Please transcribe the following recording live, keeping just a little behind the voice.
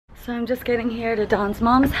So I'm just getting here to Dawn's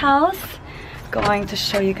mom's house. Going to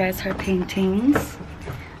show you guys her paintings.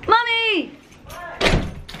 Mommy!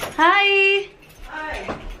 Hi!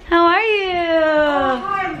 Hi. How are you? Oh,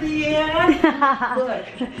 hi, Leanne.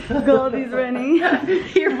 Look. Goldie's running.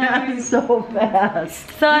 You're running so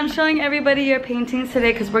fast. So I'm showing everybody your paintings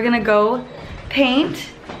today because we're gonna go paint.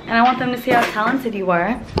 And I want them to see how talented you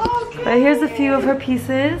are. Okay. But here's a few of her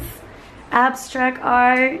pieces. Abstract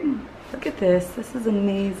art. Look at this. This is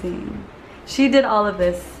amazing. She did all of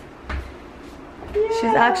this. Yeah. She's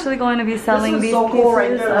actually going to be selling these so pieces. cool right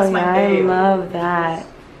there. That's Oh my yeah, I babe. love that.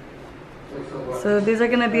 So these are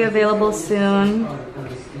gonna be available soon.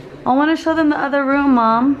 I want to show them the other room,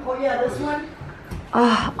 Mom. Oh yeah, this one?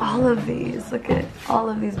 Oh, all of these. Look at all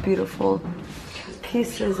of these beautiful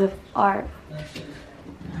pieces of art.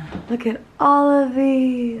 Look at all of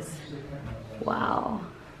these. Wow.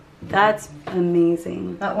 That's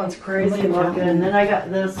amazing. That one's crazy looking. And then I got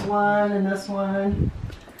this one and this one.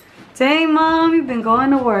 Dang, Mom, you've been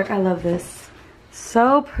going to work. I love this.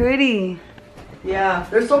 So pretty. Yeah,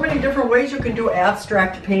 there's so many different ways you can do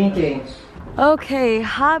abstract painting. Okay,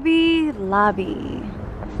 Hobby Lobby.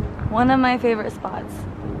 One of my favorite spots.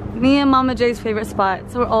 Me and Mama J's favorite spot,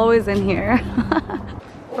 so we're always in here.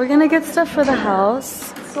 We're gonna get stuff for the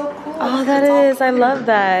house. It's so cool. Oh, that is. I love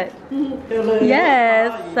that.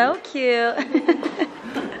 Yes, so cute.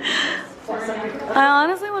 I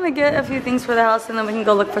honestly want to get a few things for the house and then we can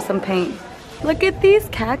go look for some paint. Look at these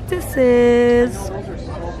cactuses. Those are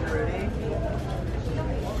so pretty.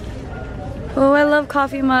 Oh, I love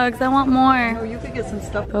coffee mugs. I want more. Oh, you could get some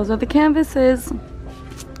stuff. Those are the canvases. I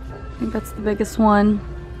think that's the biggest one.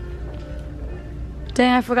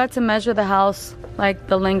 Dang, I forgot to measure the house, like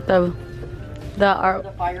the length of the art.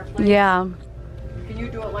 The fireplace? Yeah. Can you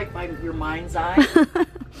do it like by your mind's eye?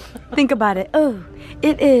 Think about it. Oh,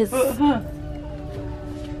 it is.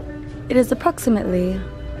 It is approximately.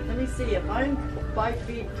 Let me see, if I'm 5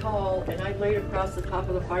 feet tall and I laid across the top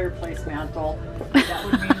of the fireplace mantle, that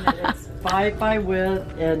would mean that it's 5 by width,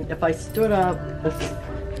 and if I stood up,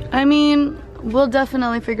 I mean, we'll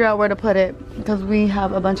definitely figure out where to put it because we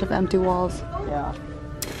have a bunch of empty walls. yeah.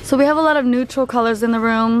 So we have a lot of neutral colors in the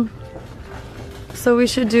room. So we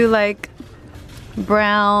should do like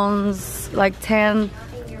browns, like tan,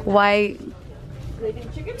 white,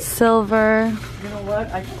 silver. You know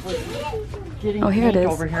what? I was getting Oh, here it paint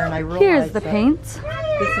is. over here and I realized Here's the that paint. this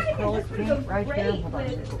acrylic paint right here. Hold on.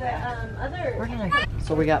 Where did I?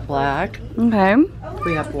 So we got black. Okay.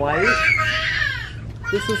 We have white.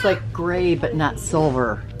 This is like gray but not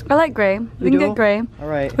silver. I like gray. We can do? get gray. All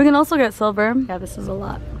right. We can also get silver. Yeah, this is a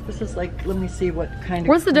lot. This is like, let me see what kind of.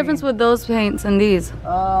 What's the cream. difference with those paints and these?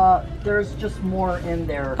 There's just more in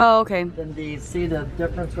there Oh, okay. than these. See the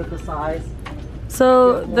difference with the size?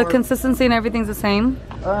 So Yeah, the more- consistency and everything's the same?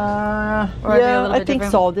 Or are they a Yeah, little I bit think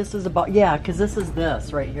different? so. This is about, yeah, because this is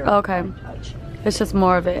this right here. Okay. Touch. It's just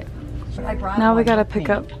more of it. I brought Now we my gotta paint. pick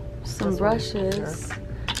up some This one brushes. here.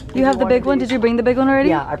 You have the one big of one? these? Did you bring the big one already?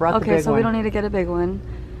 Yeah, I brought the Okay, big so we one. don't need to get a big one.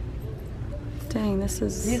 Dang, this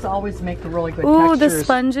is... These always make the really good Ooh, textures. the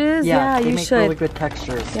sponges? Yeah, they you make should. really good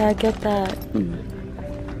textures. Yeah, get that.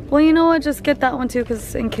 Well, you know what? Just get that one too,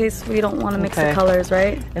 because in case we don't want to mix the Okay. colors,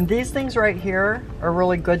 right? And these things right here are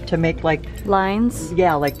really good to make like, Lines.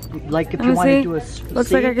 yeah, like if Let you me want to see. do a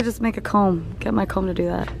Looks like I could just make a comb. Get my comb to do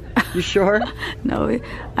that. You sure? No,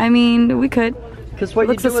 I mean, we could. Because what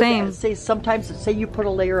Looks you the do same. is, say sometimes, say you put a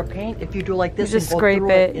layer of paint, if you do like this, You just and go scrape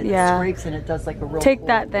through it, yeah. scrapes and it does like a real Take cool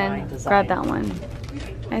that line then. design. Grab that one.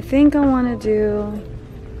 I think I want to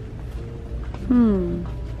do...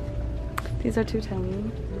 These are too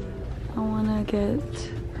tiny. I want to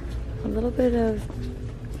get a little bit of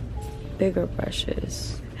bigger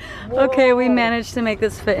brushes. Okay, we managed to make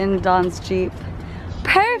this fit in Dawn's Jeep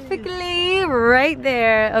perfectly right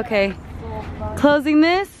there. Okay, closing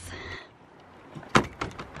this.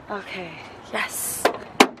 Okay, yes.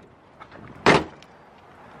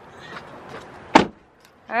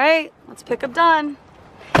 All right, let's pick up Dawn.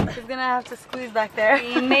 She's gonna have to squeeze back there.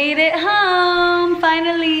 We made it home,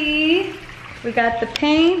 finally. We got the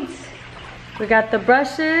paint, we got the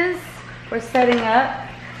brushes, we're setting up.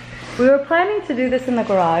 We were planning to do this in the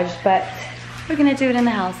garage, but we're gonna do it in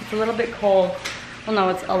the house. It's a little bit cold. Well, no,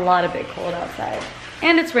 it's a lot of bit cold outside.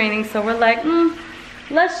 And it's raining, so we're like,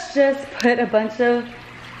 let's just put a bunch of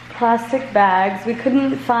plastic bags. We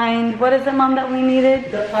couldn't find, what is it, Mom, that we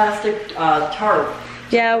needed? The plastic tarp.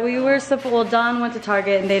 Yeah, we were well, Dawn went to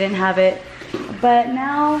Target and they didn't have it. But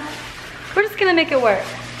now, we're just gonna make it work.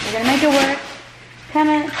 We're gonna make it work.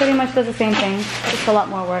 Kinda pretty much does the same thing, just a lot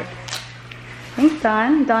more work. Thanks,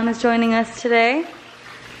 Dawn. Dawn is joining us today.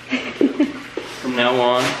 From now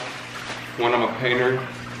on, when I'm a painter,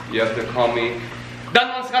 you have to call me Don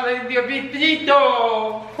Oscar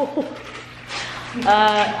Diabitito.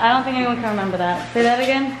 I don't think anyone can remember that. Say that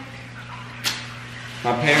again.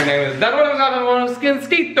 My painter name is Don Oscar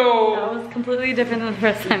Skinsquito. That was completely different than the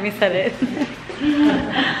first time you said it.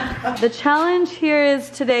 The challenge here is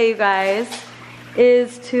today, you guys,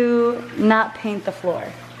 is to not paint the floor.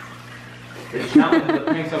 The challenge is to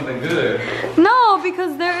paint something good. No,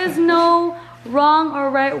 because there is no wrong or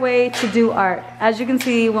right way to do art. As you can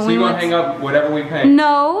see, when we you're gonna hang up whatever we paint?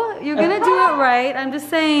 No, you're gonna do it right. I'm just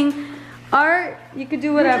saying, art, you could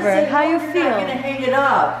do whatever. How you feel. You're gonna hang it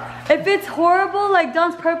up. If it's horrible, like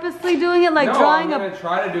Don's purposely doing it, like no, drawing I'm gonna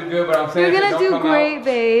try to do good, but I'm saying you're gonna do great,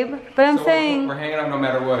 babe. But I'm saying we're hanging up no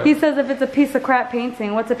matter what. He says if it's a piece of crap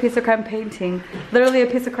painting, what's a piece of crap painting? Literally a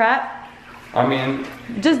piece of crap. I mean,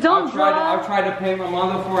 just don't I've tried to paint my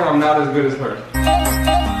mom before, and I'm not as good as her.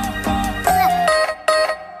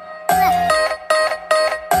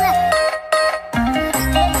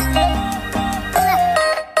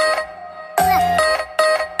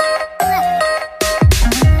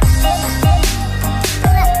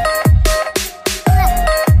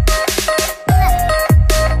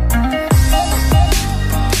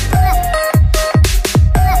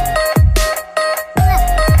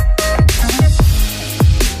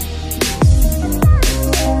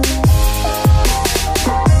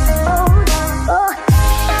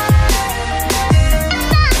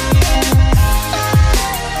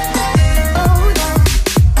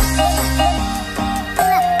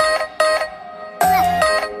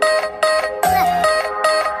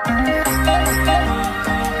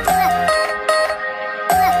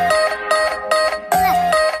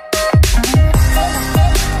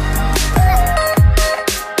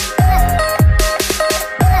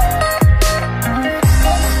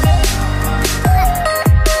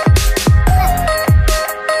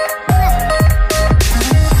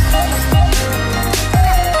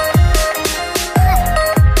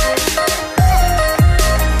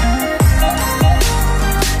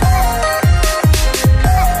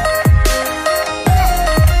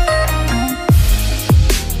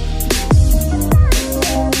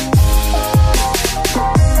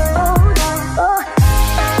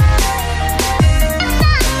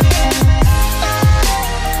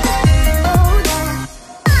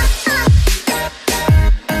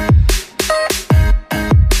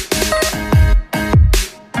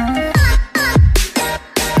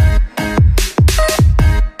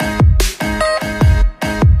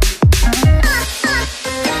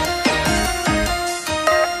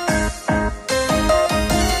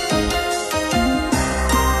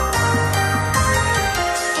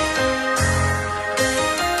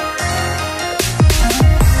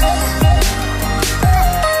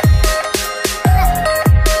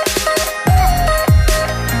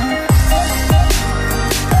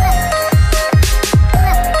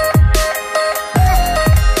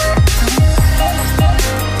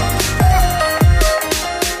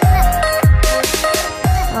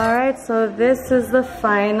 So this is the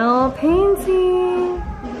final painting.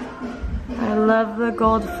 I love the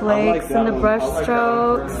gold flakes and the brush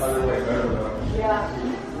strokes.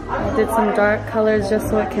 I did some dark colors just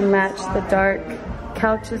so it can match the dark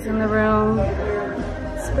couches in the room.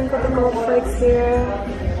 Sprinkle the gold flakes here.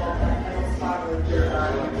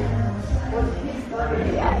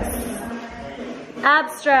 Yes.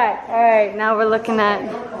 Abstract. All right, now we're looking at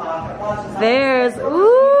theirs.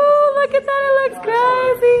 Ooh, look at that, it looks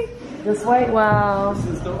crazy. This way? Wow. This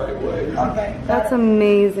is the right way. Okay. That's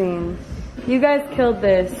amazing. You guys killed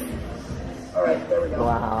this. Alright, there we go.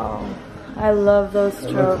 Wow. I love those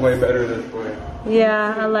strokes. It looks way better this way.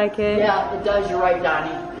 Yeah, I like it. Yeah, it does. You're right,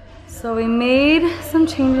 Donnie. So we made some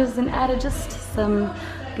changes and added just some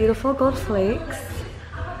beautiful gold flakes.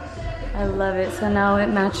 I love it. So now it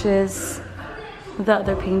matches the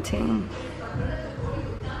other painting.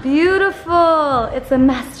 Beautiful. It's a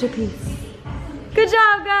masterpiece. Good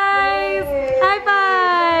job, guys. Yay. High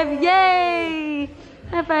five. Yay.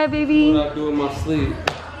 High five, baby. What I do in my sleep.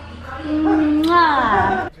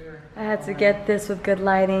 Mwah. I had to get this with good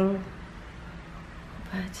lighting,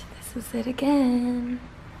 but this is it again.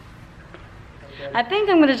 I think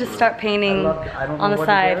I'm gonna just start painting on the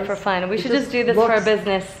side for fun. We should just do this for our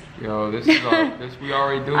business. Yo, this is our, we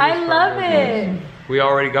already do this. I love it. We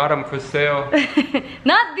already got them for sale.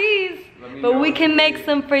 Not these, but we can make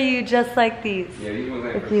some for you just like these. Yeah, these ones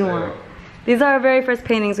ain't if for you sale. want. These are our very first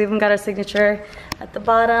paintings. We even got our signature at the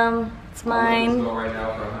bottom. It's mine. Right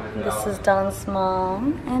now for 100,000. This is Don's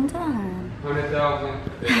mom and Don.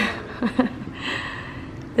 100,000.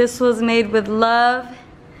 This was made with love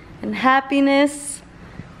and happiness.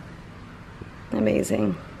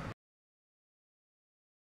 Amazing.